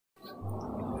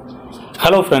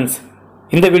Hello friends,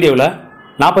 இந்த வீடியோவில்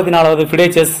 44வது FIDE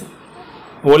chess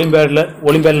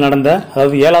ஒலிம்பியாடில் நடந்த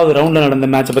அதாவது 7வது ரவுண்டில் நடந்த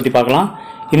மேட்சை பற்றி பார்க்கலாம்.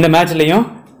 இந்த மேட்ச்லையும்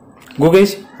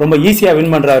குகேஷ் ரொம்ப ஈஸியாக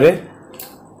வின் பண்ணுறாரு.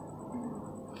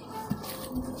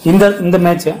 இந்த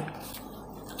மேட்சை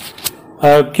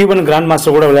கியூபன் கிராண்ட்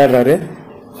மாஸ்டர் கூட விளையாடுறாரு.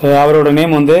 அவரோட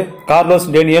நேம் வந்து கார்லோஸ்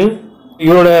டேனியல்.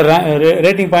 இவரோட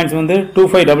ரேட்டிங் பாயிண்ட்ஸ் வந்து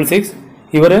 2566.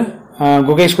 இவர்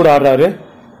குகேஷ் கூட ஆடுறாரு.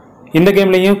 இந்த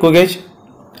கேம்லேயும் குகேஷ்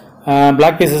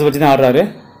பிளாக் பீசஸ் வச்சு தான் ஆடுறாரு.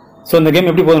 ஸோ இந்த கேம்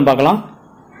எப்படி போகுதுன்னு பார்க்கலாம்.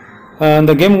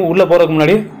 இந்த கேம் உள்ளே போகிறதுக்கு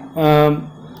முன்னாடி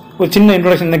ஒரு சின்ன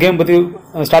இன்ட்ரோடக்ஷன், இந்த கேம் பற்றி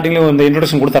ஸ்டார்டிங்லேயே இந்த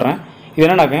இன்ட்ரோடக்ஷன் கொடுத்துட்றேன். இது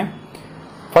என்னன்னாக்க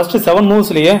ஃபஸ்ட்டு 7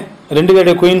 மூவ்ஸ்லேயே 2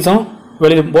 பேருடைய குயின்ஸும்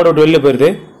வெளியில் போர்ட் அவுட் வெளியில்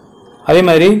போயிடுது. அதே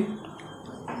மாதிரி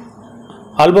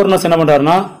ஆல்போர்னஸ் என்ன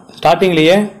பண்ணுறாருன்னா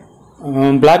ஸ்டார்டிங்லேயே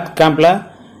பிளாக் கேம்பில்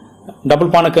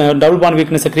டபுள் பான்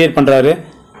வீக்னஸை க்ரியேட் பண்ணுறாரு.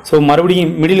 ஸோ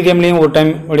மறுபடியும் மிடில் கேம்லேயும் ஒரு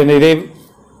டைம் இதே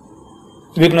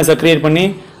வீக்னஸை க்ரியேட் பண்ணி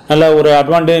நல்ல ஒரு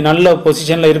நல்ல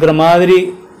பொசிஷனில் இருக்கிற மாதிரி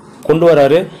கொண்டு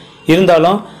வராரு.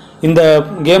 இருந்தாலும் இந்த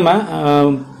கேமை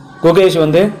குகேஷ்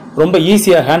வந்து ரொம்ப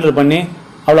ஈஸியாக ஹேண்டில் பண்ணி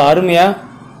அவ்வளோ அருமையாக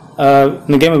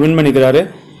இந்த கேமை வின் பண்ணிக்கிறாரு.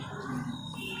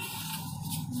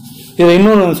 இதை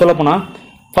இன்னொன்று சொல்லப்போனால்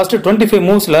ஃபஸ்ட்டு 25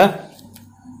 மூவ்ஸில்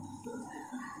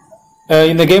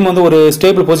இந்த கேம் வந்து ஒரு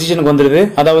ஸ்டேபிள் பொசிஷனுக்கு வந்துடுது.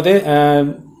 அதாவது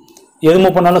எது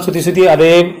மூவ் பண்ணாலும் சுற்றி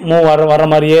அதே மூவ் வர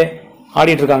மாதிரியே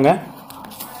ஆடிட்டுருக்காங்க.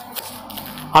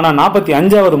 ஆனால்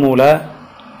 45வது மூவில்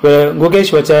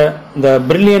குகேஷ் வச்ச இந்த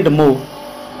பிரில்லியன்ட் மூவ்,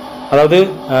 அதாவது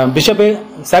பிஷப்பே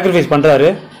சாக்ரிஃபைஸ் பண்ணுறாரு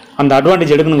அந்த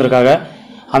அட்வான்டேஜ் எடுக்கணுங்கிறக்காக.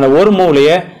 அந்த ஒரு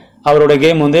மூவ்லேயே அவரோட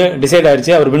கேம் வந்து டிசைட்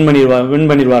ஆகிடுச்சு, அவர் வின்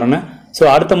பண்ணிடுவாருன்னு. ஸோ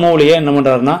அடுத்த மூவ்லேயே என்ன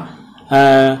பண்ணுறாருன்னா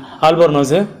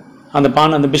ஆல்போர்னோஸ்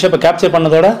அந்த பிஷப்பை கேப்சர்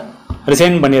பண்ணதோட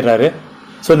ரிசைன் பண்ணிடுறாரு.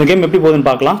 ஸோ இந்த கேம் எப்படி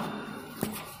போகுதுன்னு பார்க்கலாம்.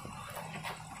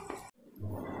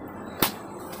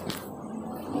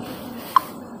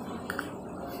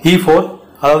 E4,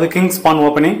 அதாவது கிங்ஸ் பான்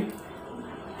ஓப்பனிங்.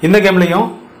 இந்த கேம்லையும்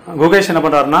குகேஷ் என்ன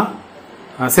பண்ணுறாருன்னா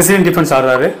சிசிலியன் டிஃபென்ஸ்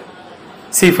ஆடுறாரு.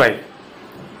 C5,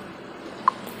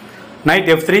 night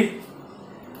F3,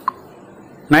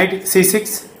 night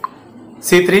C6,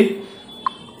 C3,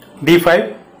 D5,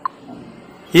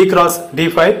 E cross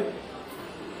D5,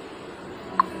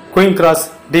 Queen cross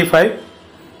D5,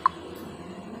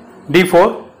 D4,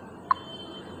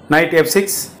 knight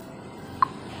F6,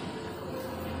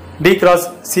 D cross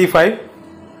C5,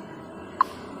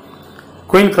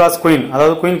 Queen cross Queen,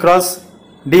 அதாவது Queen cross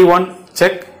D1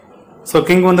 check. So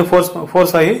king வந்து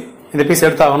force ஆகி இந்த piece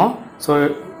எடுத்தாகணும். So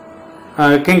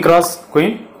king cross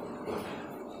queen,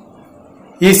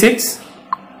 E6,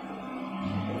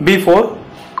 B4,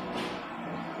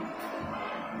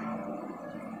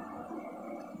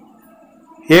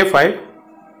 A5,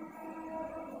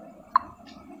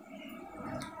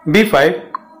 B5.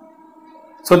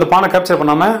 So இந்த பானை capture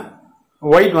பண்ணாமல்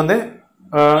white வந்து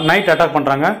night attack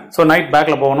பண்ணுறாங்க. So night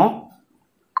பேக்கில் போகணும்.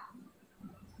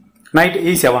 Night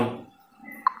E7,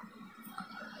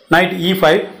 night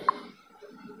E5,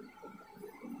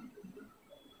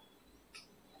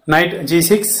 night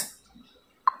G6,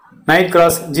 night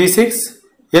cross G6,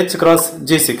 H cross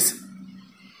G6.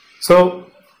 So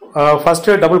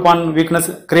first double பான்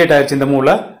weakness create ஆயிடுச்சு இந்த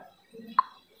மூவில்.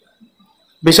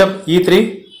 Bishop E3,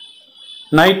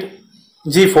 night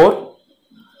G4,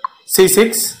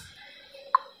 C6,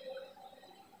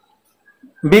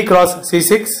 B cross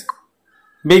C6,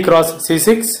 B cross C6,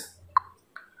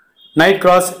 knight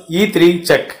cross E3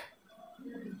 check.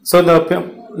 So இந்த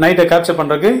நைட்டை capture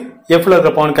பண்ணுறதுக்கு எஃப்ல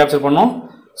இருக்கிற பான் capture பண்ணோம்.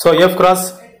 So F cross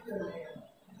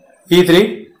E3,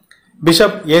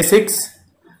 bishop A6.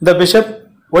 இந்த bishop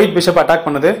white bishop attack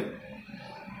பண்ணுது.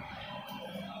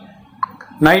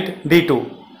 Night D2,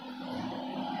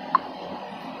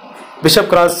 bishop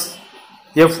cross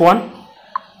F1,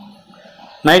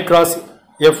 knight cross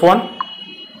F1,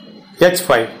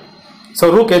 H5. so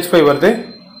rook H5 வருது.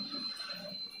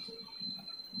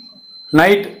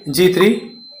 knight G3,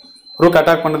 rook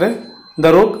attack பண்ணுது.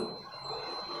 இந்த rook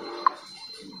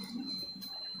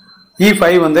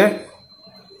E5 வந்து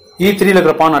E3ல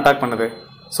இருக்கிற பான் அட்டாக் பண்ணுது.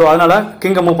 ஸோ அதனால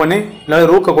கிங்கை மூவ் பண்ணி இல்லை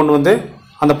ரூக்கை கொண்டு வந்து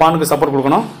அந்த பானுக்கு சப்போர்ட்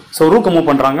கொடுக்கணும். ஸோ ரூக்கை மூவ்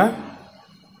பண்ணுறாங்க.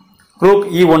 ரூக்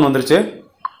E1 வந்துருச்சு.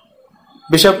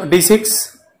 Bishop D6,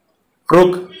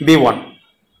 Rook B1,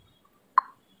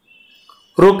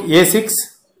 Rook A6,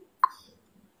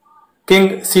 King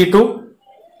C2,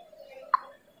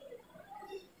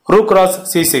 Rook cross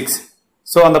C6.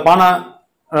 So அந்த பானை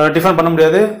டிஃபெண்ட் பண்ண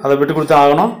முடியாது, அதை விட்டு கொடுத்து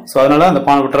ஆகணும். ஸோ அதனால அந்த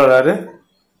பானை விட்டுறாரு.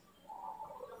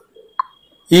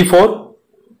 E4,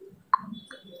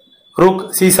 Rook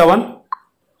C7,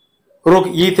 Rook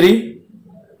E3,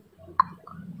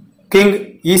 King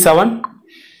E7,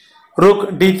 Rook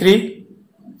D3,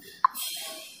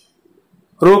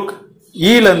 rook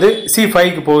இலேருந்து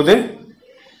C5க்கு போகுது.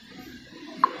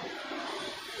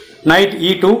 Night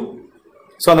E2.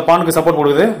 ஸோ அந்த பானுக்கு சப்போர்ட்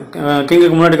கொடுக்குது.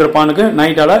 கிங்குக்கு முன்னாடி இருக்கிற பானுக்கு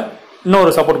நைட்டால்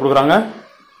இன்னொரு சப்போர்ட் கொடுக்குறாங்க.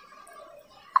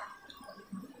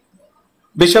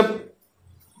 Bishop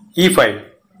E5.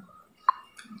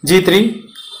 G3.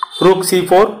 Rook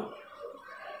C4.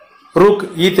 Rook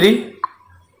E3.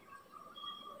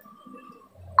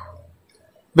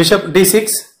 Bishop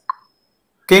D6.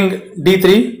 King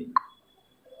D3.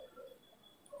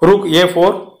 Rook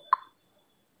A4.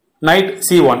 Night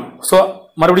C1. So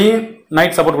மறுபடியும்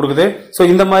night support கொடுக்குது. So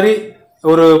இந்த மாதிரி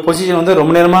ஒரு பொசிஷன் வந்து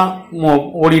ரொம்ப நேரமாக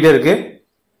ஓடிட்டே இருக்கு.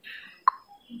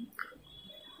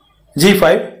 G5.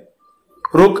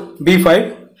 Rook B5.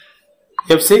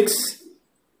 F6.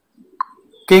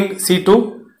 King C2.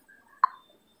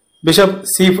 Bishop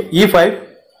E5.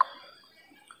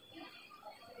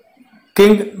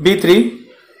 King B3.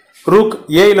 Rook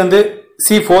ஏலேருந்து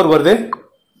C4 வருது.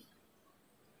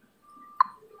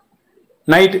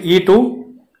 Night E2.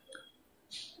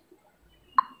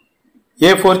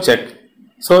 A4 check.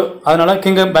 So அதனால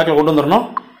கிங்கை பேக்கில் கொண்டு வந்துடணும்.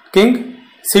 கிங்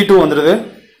C2 வந்துடுது.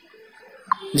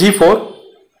 G4.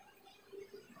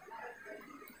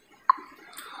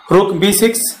 Rook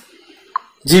B6.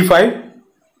 G5.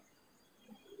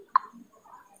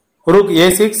 Rook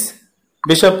A6.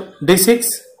 Bishop D6.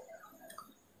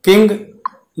 King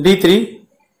D3.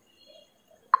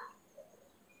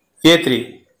 A3.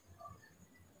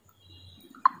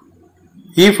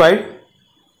 E5.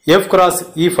 F cross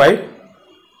E5.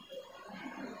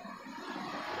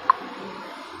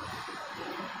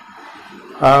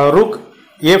 Rook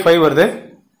A5 வருது.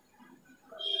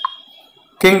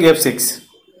 King F6.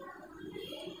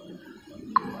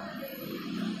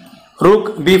 Rook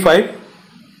B5.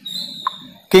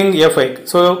 King A5.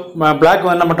 So black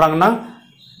என்ன பண்ணுறாங்கன்னா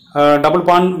double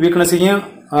பான் வீக்னஸையும்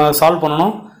solve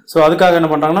பண்ணணும். So அதுக்காக என்ன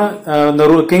பண்ணுறாங்கன்னா இந்த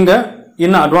கிங்கை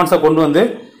இன்னும் அட்வான்ஸாக கொண்டு வந்து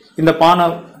இந்த பானை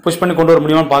புஷ் பண்ணி கொண்டு வர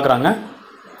முடியுமான்னு பார்க்குறாங்க.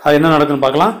 அது என்ன நடக்குதுன்னு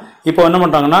பார்க்கலாம். இப்போ என்ன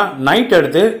பண்ணுறாங்கன்னா நைட்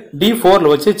எடுத்து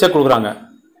D4ல் வச்சு செக் கொடுக்குறாங்க.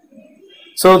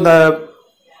 ஸோ இந்த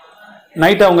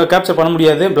நைட்டை அவங்க கேப்சர் பண்ண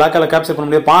முடியாது. பிளாக்கால் கேப்சர் பண்ண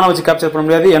முடியாது. பானை வச்சு கேப்சர் பண்ண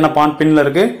முடியாது. ஏன்னா பான் பின்னில்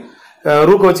இருக்குது.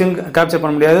 ரூக்கை வச்சு கேப்சர்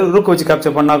பண்ண முடியாது. ரூக்கை வச்சு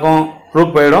கேப்சர் பண்ணாக்கும்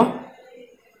ரூக் போயிடும்.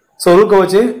 ஸோ ரூக்கை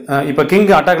வச்சு இப்போ கிங்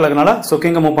அட்டாக்ல இருக்கனால ஸோ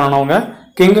கிங்கை மூவ் பண்ணணும். அவங்க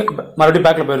கிங் மறுபடியும்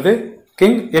பேக்கில் போயிடுது.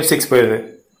 கிங் F6 போயிடுது.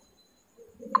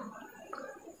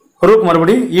 ரூக்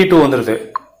மறுபடியும் E2 வந்துடுது.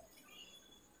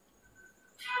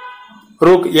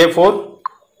 Rook A4.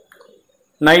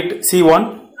 Night C1.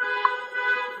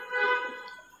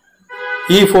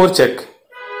 E4 check.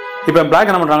 இப்போ பிளாக்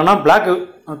என்ன பண்ணுறாங்கன்னா பிளாக்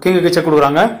கிங்குக்கு செக்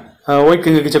கொடுக்குறாங்க. ஒயிட்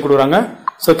கிங்குக்கு செக் கொடுக்குறாங்க.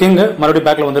 ஸோ கிங்கு மறுபடியும்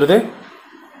பேக்கில் வந்துடுது.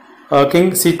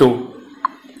 King C2.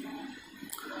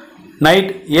 நைட்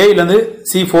ஏலேருந்து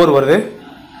C4 வருது.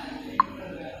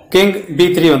 கிங்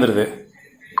B3 வந்துடுது.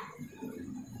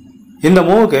 இந்த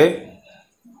மூவுக்கு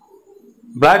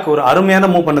பிளாக் ஒரு அருமையான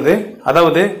மூவ் பண்ணுது.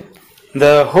 அதாவது இந்த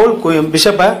ஹோல்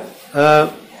பிஷப்பை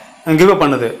கிவ் அப்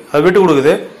பண்ணுது. அது விட்டு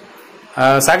கொடுக்குது.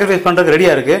 சாக்ரிஃபைஸ் பண்ணுறதுக்கு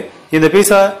ரெடியாக இருக்குது. இந்த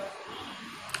பீஸை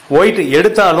ஒயிட்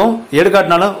எடுத்தாலும்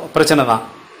எடுக்காட்டினாலும் பிரச்சனை தான்.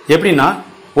 எப்படின்னா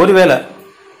ஒருவேளை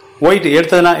ஒயிட்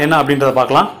எடுத்ததுன்னா என்ன அப்படின்றத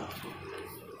பார்க்கலாம்.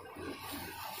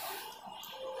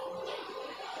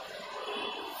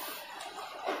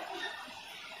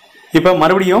 இப்போ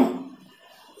மறுபடியும்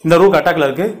இந்த ரூக் அட்டாக்ல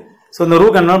இருக்கு. ஸோ இந்த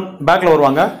ரூக் என்ன பேக்கில்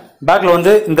வருவாங்க. பேக்கில்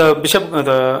வந்து இந்த பிஷப்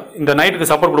இந்த நைட்டுக்கு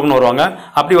சப்போர்ட் கொடுக்கணும்னு வருவாங்க.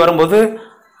 அப்படி வரும்போது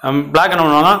பிளாக் என்ன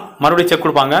பண்ணுவாங்க மறுபடியும் செக்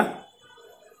கொடுப்பாங்க.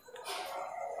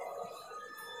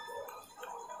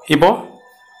 இப்போ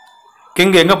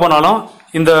கிங் எங்கே போனாலும்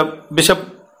இந்த பிஷப்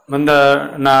இந்த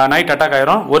நைட் அட்டாக்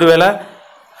ஆயிரும். ஒருவேளை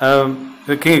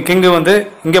கிங்கு வந்து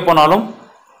இங்கே போனாலும்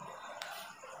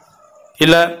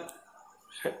இல்லை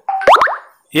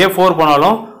A4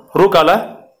 போனாலும் ரூக்கால்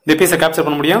இந்த பீஸை கேப்சர்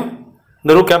பண்ண முடியும்.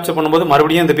 இந்த ரூக் கேப்சர் பண்ணும்போது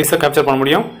மறுபடியும் இந்த பீஸை கேப்சர் பண்ண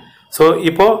முடியும். ஸோ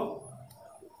இப்போ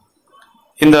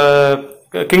இந்த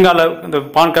கிங்கால் இந்த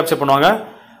பான் கேப்சர் பண்ணுவாங்க.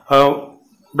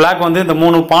 பிளாக் வந்து இந்த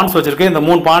 3 பான்ஸ் வச்சிருக்கு. இந்த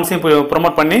 3 பான்ஸையும்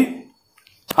ப்ரொமோட் பண்ணி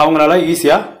அவங்களால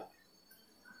ஈஸியாக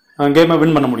கேமை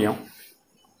வின் பண்ண முடியும்.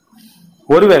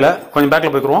 ஒருவேளை கொஞ்சம்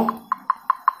பேக்கில் போய்க்குருவோம்.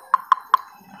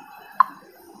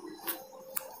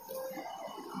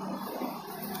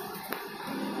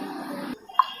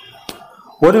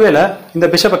 ஒருவேளை இந்த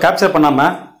பிஷப்பை கேப்சர்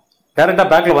பண்ணாமல் டைரெக்டாக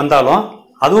பேக்கில் வந்தாலும்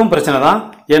அதுவும் பிரச்சனை தான்.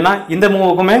 ஏன்னா இந்த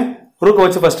மூவுக்குமே ரூக்கை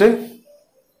வச்சு ஃபஸ்ட்டு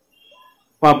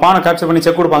பானை கேப்சர் பண்ணி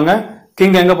செக் கொடுப்பாங்க.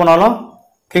 கிங் எங்கே போனாலும்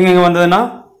கிங் எங்கே வந்ததுன்னா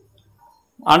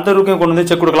அடுத்த ரூக்கையும் கொண்டு வந்து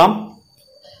செக் கொடுக்கலாம்.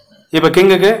 இப்போ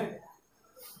கிங்குக்கு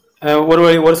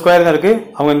ஒரு ஸ்கொயர் தான் இருக்குது.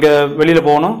 அவங்க இங்கே வெளியில்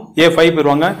போகணும். A5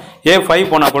 போயிடுவாங்க. A5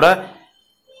 போனால் கூட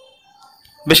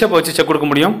பிஷப்பை வச்சு செக் கொடுக்க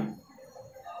முடியும்.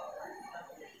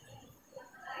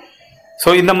 ஸோ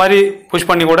இந்த மாதிரி புஷ்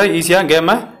பண்ணி கூட ஈஸியாக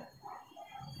கேமை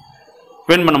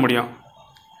வின் பண்ண முடியும்.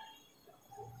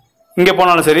 இங்கே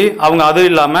போனாலும் சரி அவங்க அது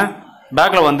இல்லாமல்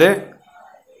பேக்கில் வந்து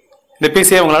இந்த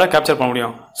பீஸையே அவங்களால கேப்சர் பண்ண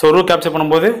முடியும். ஸோ ரூக் கேப்சர்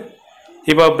பண்ணும்போது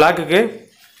இப்போ பிளாக்குக்கு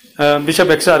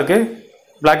பிஷப் எக்ஸ்ட்ரா இருக்குது,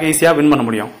 பிளாக் ஈஸியாக வின் பண்ண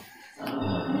முடியும்.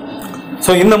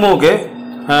 ஸோ இந்த மூவுக்கு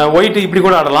ஒயிட் இப்படி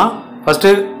கூட ஆடலாம்.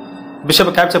 ஃபஸ்ட்டு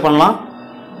பிஷப்பை கேப்சர் பண்ணலாம்.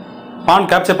 பான்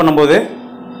கேப்சர் பண்ணும்போது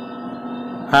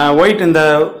ஒயிட் இந்த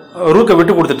ரூக்கை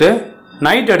விட்டு கொடுத்துட்டு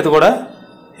நைட் எடுத்து கூட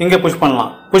இங்கே புஷ்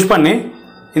பண்ணலாம். புஷ் பண்ணி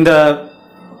இந்த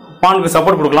பானுக்கு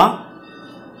சப்போர்ட் கொடுக்கலாம்.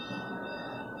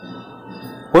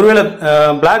 ஒருவேளை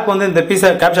பிளாக் வந்து இந்த பீஸை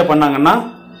கேப்சர் பண்ணாங்கன்னா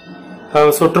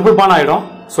ஸோ ட்ரிபிள் பான் ஆகிடும்.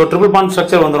 ஸோ ட்ரிபிள் பான்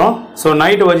ஸ்ட்ரக்சர் வந்துடும். ஸோ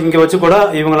நைட்டு இங்கே வச்சு கூட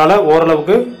இவங்களால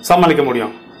ஓரளவுக்கு சமாளிக்க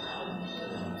முடியும்,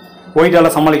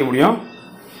 ஒயிட்டால் சமாளிக்க முடியும்.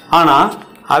 ஆனால்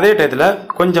அதே டயத்தில்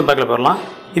கொஞ்சம் பேக்கில் போயிடலாம்.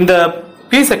 இந்த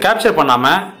பீஸை கேப்சர்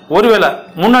பண்ணாமல் ஒருவேளை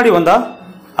முன்னாடி வந்தால்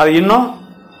அது இன்னும்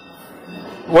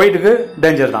ஒயிட்டுக்கு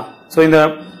டேஞ்சர் தான். ஸோ இந்த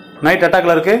நைட்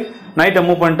அட்டாக்ல இருக்கு, நைட்டை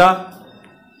மூவ் பண்ணிட்டா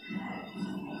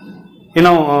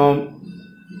இன்னும்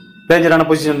டேஞ்சரான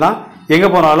பொசிஷன் தான். எங்கே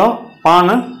போனாலும்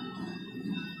பானு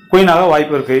குயினாக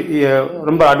வாய்ப்பு இருக்கு,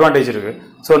 ரொம்ப அட்வான்டேஜ் இருக்கு.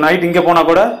 ஸோ நைட் இங்கே போனால்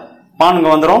கூட பான்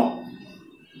இங்கே வந்துடும்,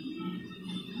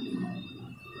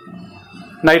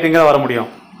 நைட் இங்கே வர முடியும்.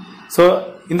 ஸோ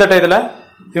இந்த டயத்தில்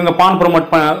இவங்க பான் ப்ரொமோட்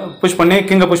புஷ் பண்ணி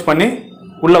கிங்கை புஷ் பண்ணி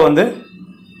உள்ளே வந்து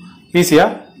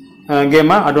ஈஸியாக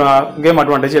கேம்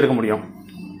அட்வான்டேஜ் எடுக்க முடியும்.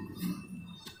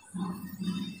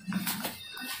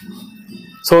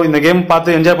 ஸோ இந்த கேம்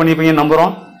பார்த்து என்ஜாய் பண்ணியிருப்பீங்கன்னு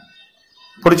நம்புகிறோம்.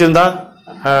 பிடிச்சிருந்தா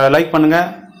லைக் பண்ணுங்கள்,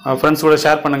 ஃப்ரெண்ட்ஸ் கூட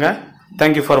ஷேர் பண்ணுங்கள்.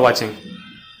 தேங்க்யூ ஃபார் வாட்சிங்.